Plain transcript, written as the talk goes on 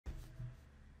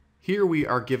Here we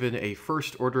are given a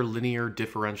first-order linear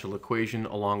differential equation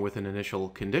along with an initial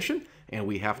condition, and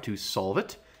we have to solve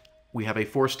it. We have a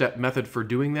four-step method for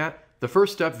doing that. The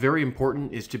first step, very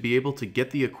important, is to be able to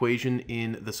get the equation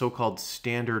in the so-called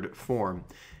standard form.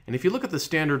 And if you look at the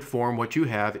standard form, what you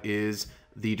have is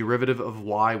the derivative of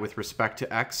y with respect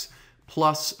to x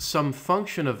plus some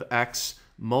function of x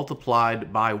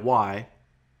multiplied by y,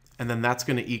 and then that's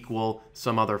going to equal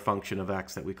some other function of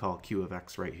x that we call q of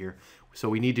x right here. So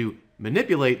we need to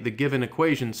manipulate the given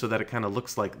equation so that it kind of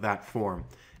looks like that form.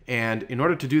 And in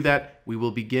order to do that, we will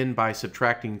begin by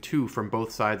subtracting 2 from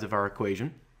both sides of our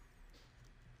equation.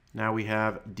 Now we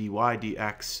have dy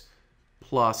dx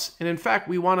plus, and in fact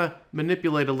we want to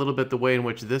manipulate a little bit the way in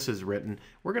which this is written.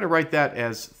 We're going to write that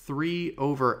as 3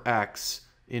 over x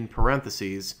in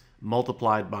parentheses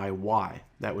multiplied by y.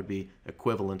 That would be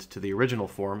equivalent to the original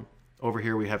form. Over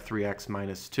here we have 3x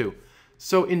minus 2.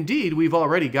 So indeed, we've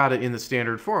already got it in the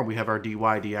standard form. We have our dy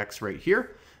dx right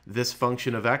here. This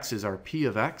function of x is our p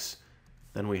of x.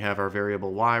 Then we have our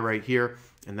variable y right here.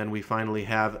 And then we finally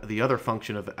have the other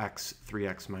function of x,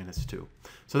 3x minus 2.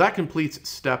 So that completes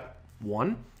step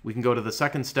 1. We can go to the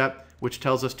second step, which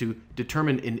tells us to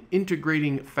determine an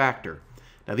integrating factor.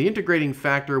 Now the integrating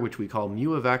factor, which we call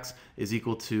mu of x, is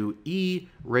equal to e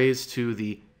raised to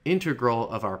the integral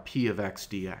of our p of x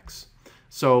dx.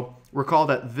 So recall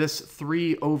that this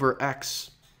 3 over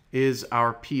x is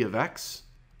our p of x.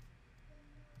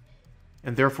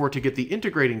 And therefore, to get the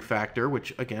integrating factor,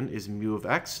 which again is mu of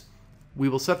x, we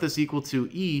will set this equal to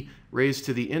e raised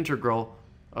to the integral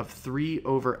of 3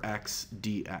 over x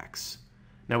dx.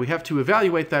 Now we have to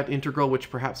evaluate that integral, which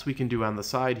perhaps we can do on the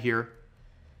side here.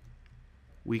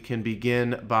 We can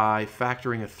begin by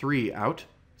factoring a 3 out.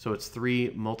 So it's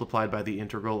 3 multiplied by the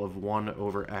integral of 1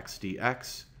 over x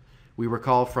dx. We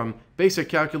recall from basic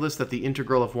calculus that the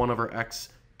integral of 1 over x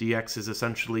dx is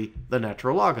essentially the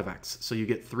natural log of x. So you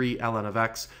get 3 ln of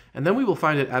x. And then we will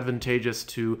find it advantageous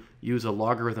to use a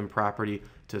logarithm property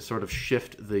to sort of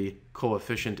shift the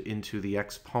coefficient into the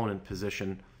exponent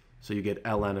position. So you get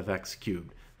ln of x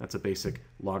cubed. That's a basic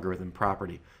logarithm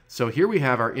property. So here we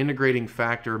have our integrating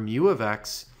factor mu of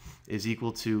x is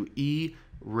equal to e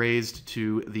raised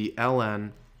to the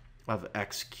ln of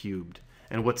x cubed.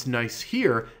 And what's nice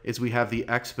here is we have the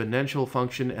exponential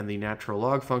function and the natural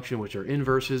log function, which are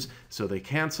inverses, so they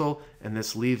cancel, and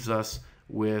this leaves us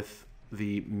with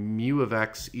the mu of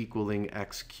x equaling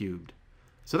x cubed.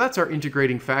 So that's our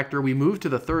integrating factor. We move to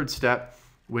the third step,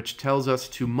 which tells us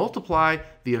to multiply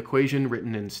the equation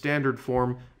written in standard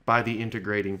form by the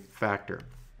integrating factor.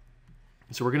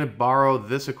 So we're going to borrow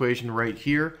this equation right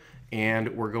here,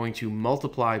 and we're going to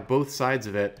multiply both sides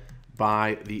of it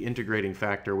by the integrating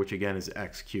factor, which again is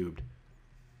x cubed.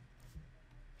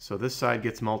 So this side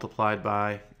gets multiplied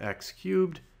by x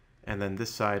cubed, and then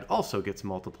this side also gets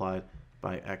multiplied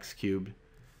by x cubed.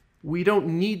 We don't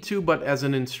need to, but as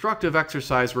an instructive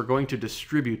exercise, we're going to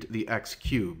distribute the x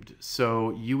cubed.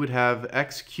 So you would have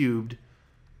x cubed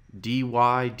dy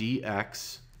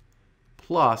dx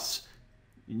plus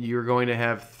you're going to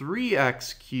have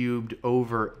 3x cubed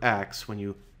over x when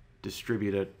you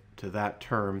distribute it to that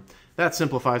term. That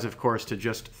simplifies, of course, to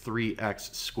just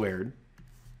 3x squared.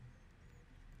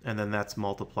 And then that's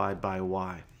multiplied by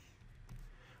y.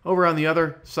 Over on the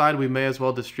other side, we may as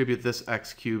well distribute this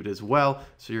x cubed as well.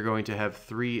 So you're going to have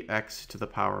 3x to the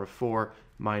power of 4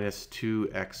 minus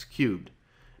 2x cubed.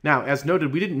 Now, as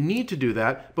noted, we didn't need to do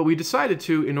that, but we decided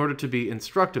to in order to be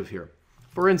instructive here.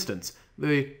 For instance,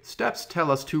 the steps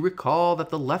tell us to recall that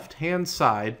the left-hand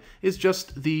side is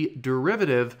just the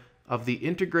derivative of the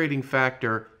integrating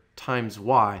factor times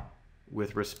y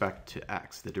with respect to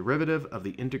x. The derivative of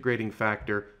the integrating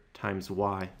factor times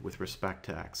y with respect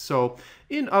to x. So,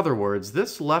 in other words,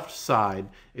 this left side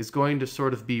is going to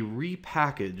sort of be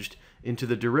repackaged into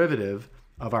the derivative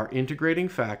of our integrating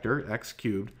factor, x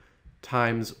cubed,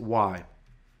 times y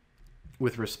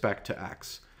with respect to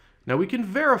x. Now we can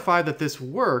verify that this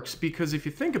works because if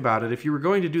you think about it, if you were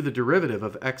going to do the derivative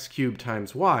of x cubed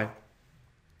times y,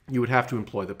 you would have to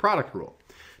employ the product rule.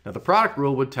 Now the product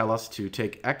rule would tell us to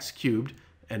take x cubed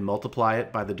and multiply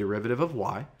it by the derivative of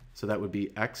y. So that would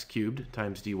be x cubed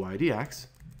times dy dx.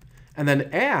 And then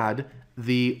add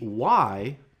the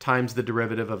y times the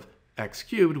derivative of x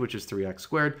cubed, which is 3x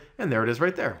squared. And there it is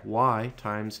right there, y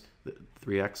times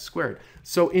 3x squared.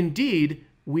 So indeed,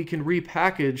 we can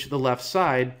repackage the left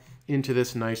side into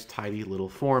this nice tidy little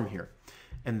form here.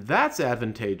 And that's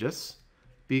advantageous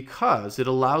because it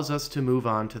allows us to move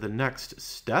on to the next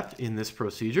step in this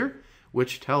procedure,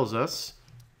 which tells us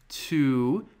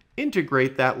to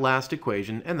integrate that last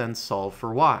equation and then solve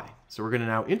for y. So we're going to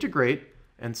now integrate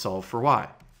and solve for y.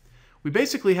 We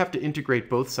basically have to integrate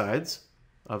both sides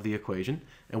of the equation.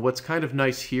 And what's kind of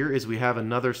nice here is we have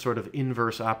another sort of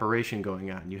inverse operation going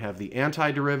on. You have the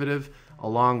antiderivative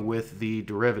along with the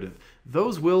derivative.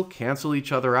 Those will cancel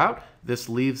each other out. This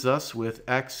leaves us with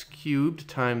x cubed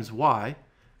times y.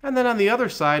 And then on the other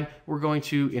side, we're going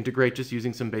to integrate just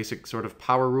using some basic sort of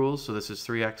power rules. So this is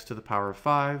 3x to the power of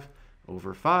 5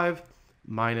 over 5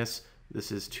 minus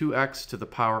this is 2x to the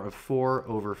power of 4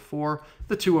 over 4.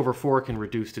 The 2 over 4 can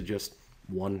reduce to just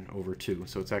 1 over 2.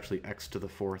 So it's actually x to the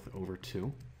 4th over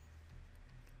 2.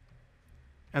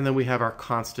 And then we have our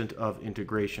constant of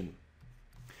integration.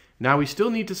 Now we still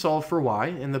need to solve for y,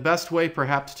 and the best way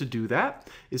perhaps to do that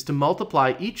is to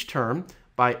multiply each term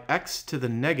by x to the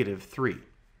negative 3.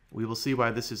 We will see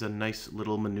why this is a nice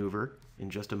little maneuver in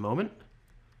just a moment.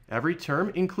 Every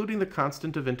term, including the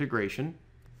constant of integration.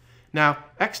 Now,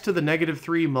 x to the negative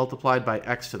 3 multiplied by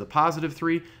x to the positive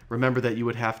 3, remember that you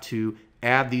would have to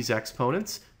add these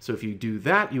exponents. So if you do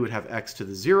that, you would have x to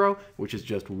the 0, which is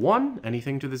just 1.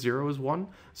 Anything to the 0 is 1.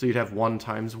 So you'd have 1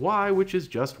 times y, which is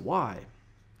just y.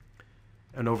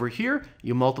 And over here,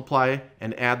 you multiply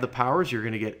and add the powers. You're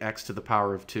going to get x to the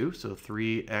power of 2. So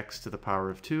 3x to the power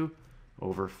of 2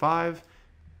 over 5.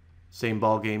 Same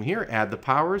ball game here. Add the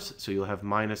powers. So you'll have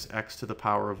minus x to the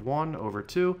power of 1 over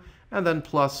 2. And then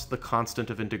plus the constant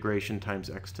of integration times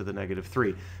x to the negative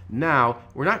 3. Now,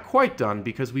 we're not quite done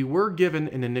because we were given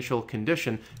an initial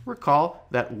condition. Recall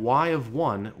that y of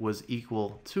 1 was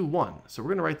equal to 1. So we're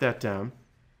going to write that down.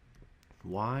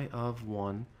 Y of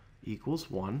 1 equals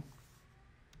 1.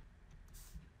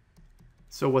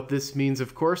 So what this means,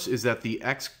 of course, is that the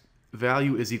x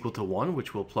value is equal to 1,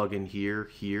 which we'll plug in here,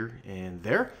 here, and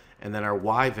there. And then our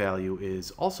y value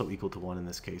is also equal to 1 in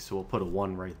this case, so we'll put a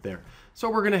 1 right there. So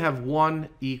we're going to have 1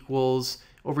 equals,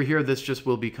 over here this just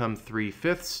will become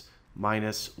 3/5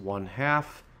 minus 1/2,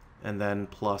 and then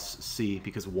plus c,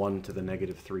 because 1 to the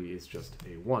negative 3 is just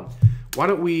a 1. Why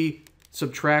don't we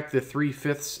subtract the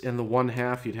 3/5 and the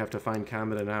 1/2? You'd have to find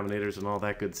common denominators and all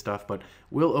that good stuff, but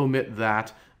we'll omit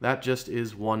that. That just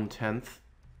is 1/10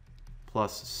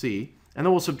 plus c. And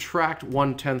then we'll subtract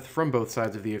 1/10 from both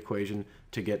sides of the equation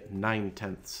to get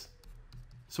 9/10.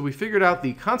 So we figured out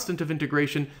the constant of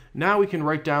integration. Now we can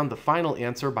write down the final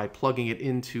answer by plugging it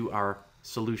into our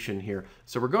solution here.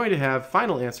 So we're going to have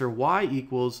final answer y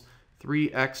equals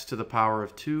 3x to the power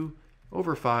of 2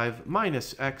 over 5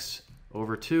 minus x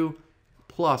over 2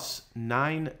 plus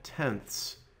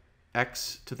 9/10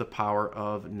 x to the power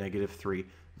of negative 3.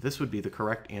 This would be the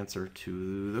correct answer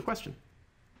to the question.